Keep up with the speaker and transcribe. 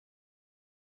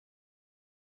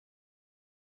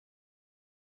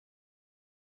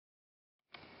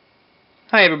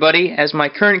Hi everybody, as my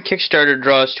current Kickstarter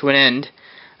draws to an end,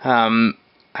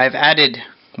 I've added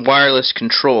wireless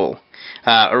control,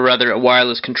 or rather a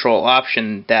wireless control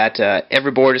option that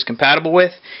every board is compatible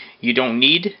with. You don't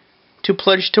need to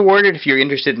pledge toward it if you're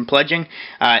interested in pledging.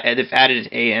 They've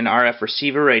added an RF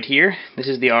receiver right here. This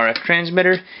is the RF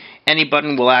transmitter. Any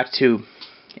button will act to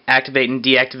activate and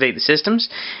deactivate the systems.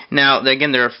 Now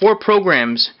again, there are 4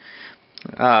 programs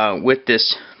with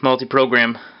this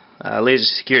multi-program laser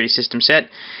security system set,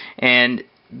 and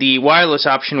the wireless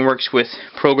option works with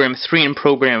program 3 and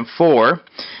program 4,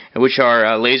 which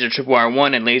are laser Tripwire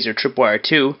 1 and laser Tripwire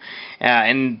 2,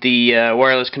 and the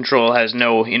wireless control has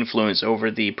no influence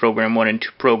over the program 1 and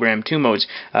program 2 modes,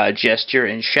 gesture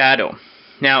and shadow.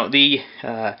 Now the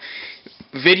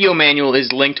video manual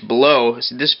is linked below.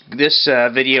 So this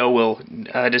video will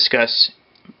discuss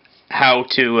how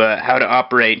to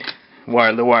operate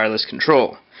the wireless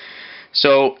control.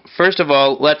 So first of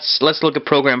all, let's look at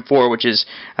program 4, which is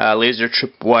laser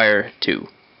Tripwire 2.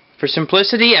 For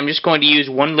simplicity, I'm just going to use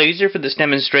one laser for this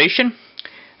demonstration.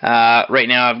 Right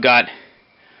now I've got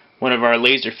one of our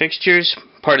laser fixtures,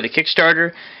 part of the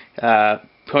Kickstarter,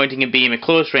 pointing a beam at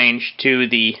close range to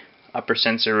the upper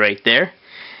sensor right there.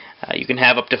 You can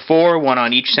have up to 4, one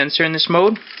on each sensor in this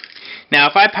mode. Now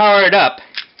if I power it up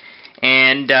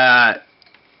and I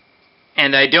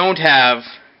don't have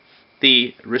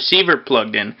the receiver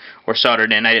plugged in or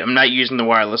soldered in, I'm not using the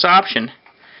wireless option,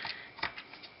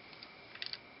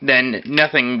 then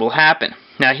nothing will happen.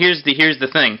 Now here's the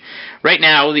thing. Right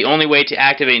now the only way to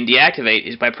activate and deactivate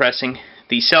is by pressing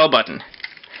the cell button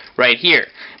right here.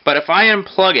 But if I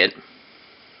unplug it,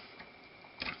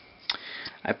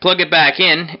 I plug it back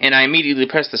in and I immediately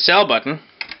press the cell button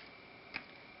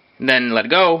and then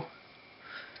let go,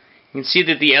 you can see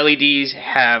that the LEDs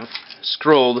have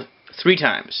scrolled 3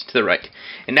 times to the right,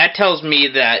 and that tells me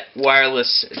that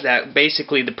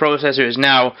basically the processor is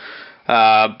now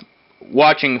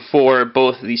watching for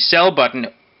both the cell button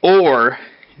or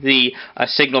the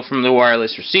signal from the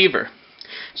wireless receiver.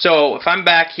 So if I'm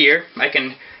back here, I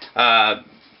can,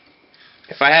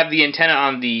 if I have the antenna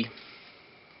on the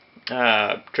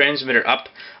transmitter up,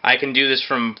 I can do this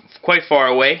from quite far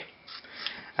away.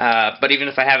 But even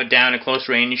if I have it down at close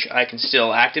range, I can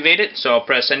still activate it. So I'll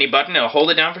press any button, I'll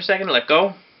hold it down for a second, let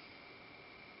go,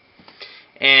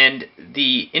 and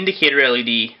the indicator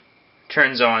LED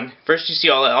turns on. First you see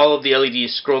all of the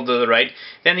LEDs scroll to the right,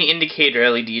 then the indicator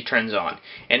LED turns on.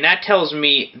 And that tells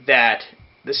me that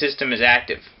the system is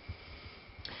active.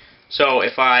 So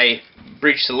if I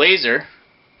breach the laser,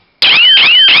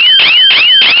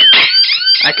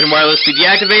 I can wirelessly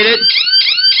deactivate it,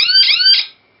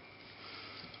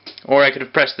 or I could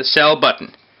have pressed the cell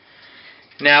button.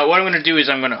 Now what I'm going to do is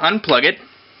I'm going to unplug it,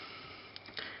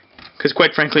 because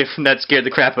quite frankly that scared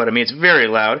the crap out of me. It's very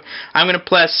loud. I'm going to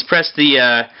press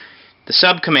the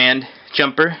sub command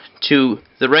jumper to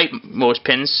the rightmost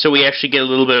pins, so we actually get a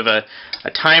little bit of a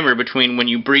timer between when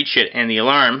you breach it and the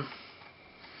alarm.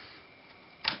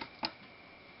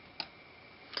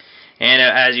 And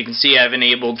as you can see, I've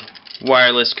enabled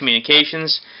wireless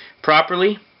communications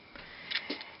properly.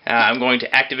 I'm going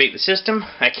to activate the system.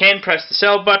 I can press the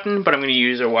cell button, but I'm going to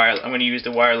use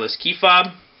the wireless key fob.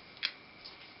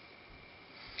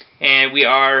 And we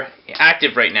are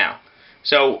active right now.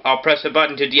 So I'll press the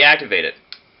button to deactivate it.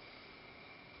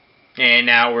 And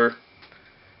now we're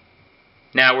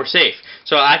safe.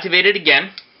 So I'll activate it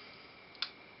again.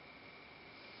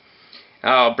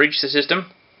 I'll breach the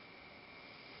system.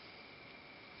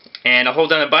 And I'll hold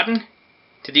down the button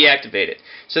to deactivate it.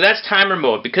 So that's timer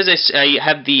mode. Because I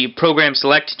have the program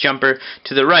select jumper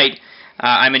to the right,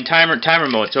 I'm in timer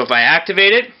mode. So if I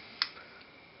activate it,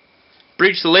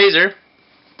 breach the laser,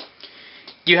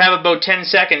 you have about 10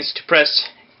 seconds to press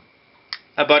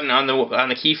a button on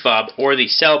the key fob or the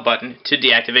cell button to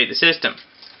deactivate the system.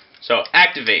 So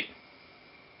activate,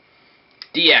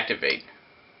 deactivate,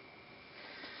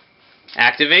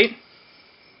 activate,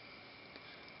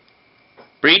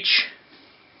 breach,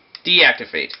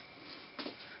 deactivate,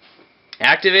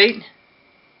 activate,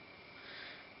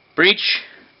 breach,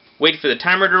 wait for the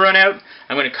timer to run out.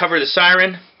 I'm going to cover the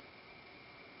siren.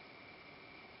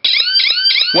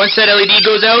 Once that LED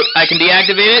goes out, I can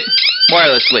deactivate it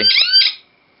wirelessly.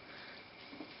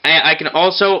 I can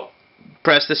also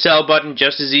press the cell button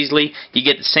just as easily. You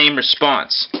get the same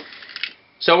response.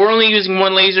 So we're only using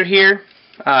one laser here.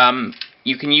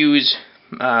 You can use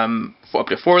up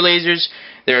to 4 lasers.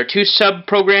 There are 2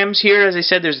 sub-programs here. As I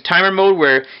said, there's a timer mode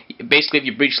where basically if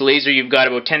you breach the laser, you've got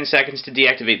about 10 seconds to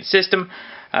deactivate the system,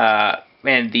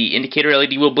 and the indicator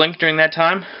LED will blink during that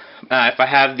time. If I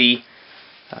have the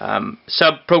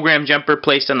sub-program jumper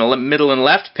placed on the middle and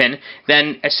left pin,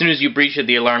 then as soon as you breach it,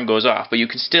 the alarm goes off. But you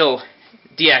can still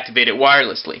deactivate it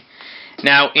wirelessly.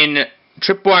 Now, in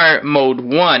Tripwire Mode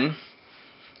 1,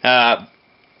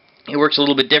 it works a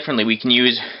little bit differently. We can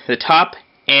use the top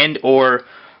and or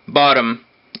bottom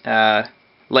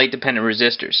light-dependent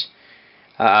resistors.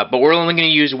 But we're only going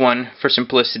to use one for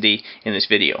simplicity in this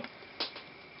video.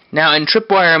 Now, in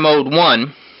Tripwire Mode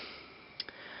 1,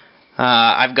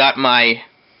 I've got my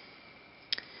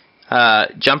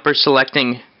jumper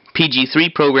selecting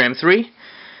PG3 Program 3,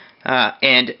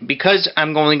 and because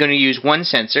I'm only going to use one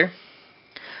sensor,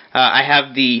 I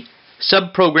have the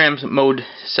sub-program mode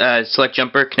select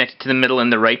jumper connected to the middle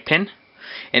and the right pin,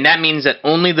 and that means that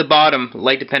only the bottom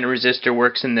light-dependent resistor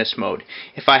works in this mode.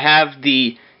 If I have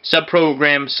the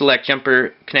sub-program select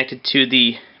jumper connected to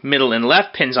the middle and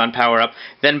left pins on power up,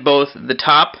 then both the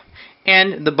top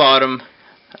and the bottom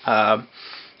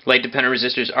light-dependent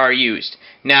resistors are used.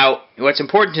 Now, what's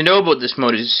important to know about this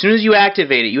mode is as soon as you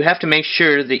activate it, you have to make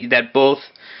sure that both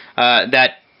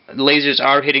lasers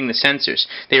are hitting the sensors.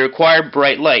 They require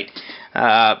bright light,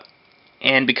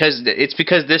 and because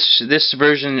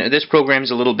this program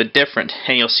is a little bit different,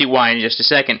 and you'll see why in just a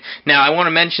second. Now, I want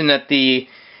to mention that the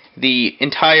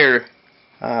entire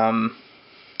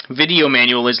video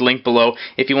manual is linked below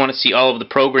if you want to see all of the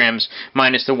programs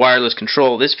minus the wireless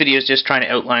control. This video is just trying to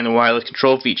outline the wireless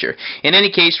control feature. In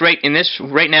any case, right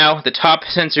now, the top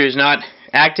sensor is not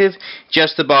active,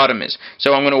 just the bottom is.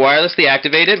 So I'm going to wirelessly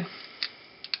activate it.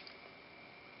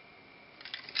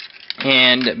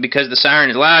 And because the siren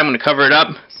is loud, I'm going to cover it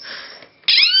up.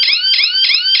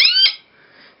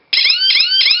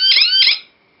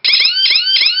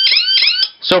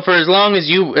 So for as long as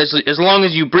you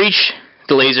breach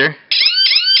the laser,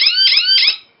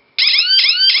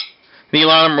 the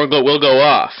alarm will go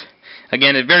off.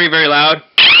 Again, it's very, very loud.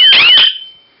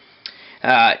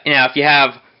 Now, if you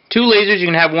have two lasers, you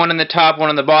can have one on the top, one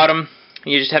on the bottom.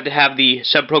 You just have to have the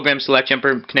sub-program select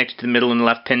jumper connected to the middle and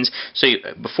left pins. So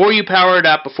before you power it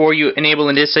up, before you enable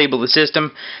and disable the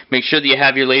system, make sure that you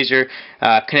have your laser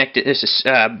connected. This is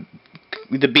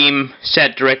the beam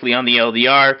set directly on the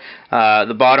LDR,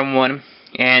 the bottom one,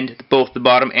 and both the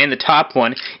bottom and the top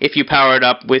one if you power it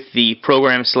up with the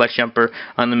program select jumper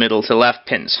on the middle to left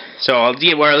pins. So I'll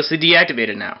wirelessly deactivate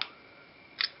it now.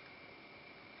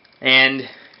 And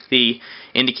the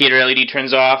indicator LED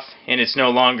turns off and it's no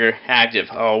longer active.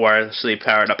 I'll wirelessly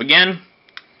power it up again.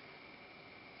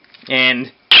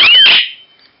 And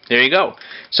there you go.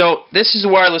 So this is the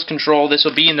wireless control. This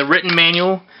will be in the written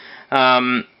manual.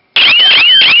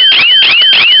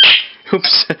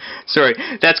 Oops, sorry.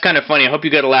 That's kind of funny. I hope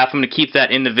you got a laugh. I'm going to keep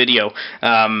that in the video.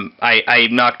 I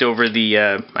knocked over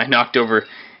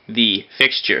the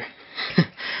fixture.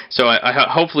 So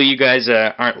hopefully you guys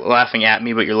aren't laughing at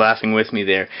me, but you're laughing with me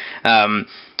there.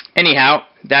 Anyhow,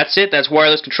 that's it. That's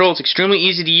wireless control. It's extremely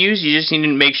easy to use. You just need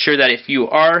to make sure that if you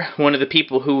are one of the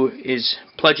people who is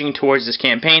pledging towards this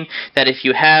campaign, that if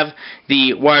you have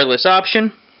the wireless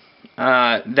option,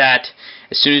 that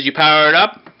as soon as you power it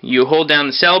up, you hold down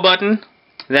the sell button,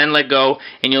 then let go,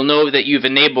 and you'll know that you've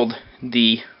enabled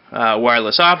the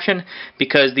wireless option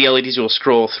because the LEDs will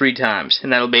scroll 3 times,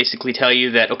 and that'll basically tell you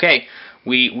that, okay,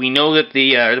 we know that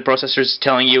the processor is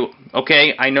telling you,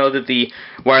 okay, I know that the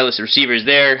wireless receiver is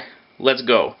there, let's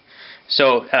go.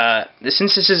 So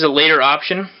since this is a later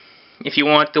option, if you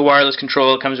want the wireless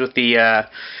control, it comes with the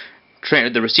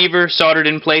receiver soldered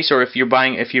in place, or if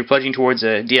you're pledging towards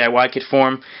a DIY kit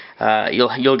form,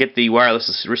 you'll get the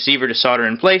wireless receiver to solder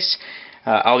in place.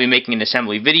 I'll be making an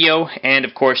assembly video, and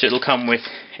of course it'll come with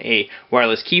a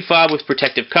wireless key fob with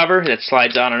protective cover that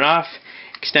slides on and off,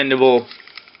 extendable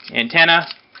antenna,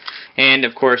 and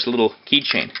of course a little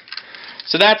keychain.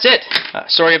 So that's it.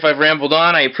 Sorry if I've rambled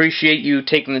on. I appreciate you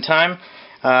taking the time.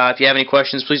 If you have any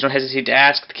questions, please don't hesitate to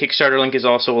ask. The Kickstarter link is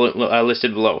also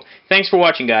listed below. Thanks for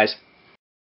watching, guys.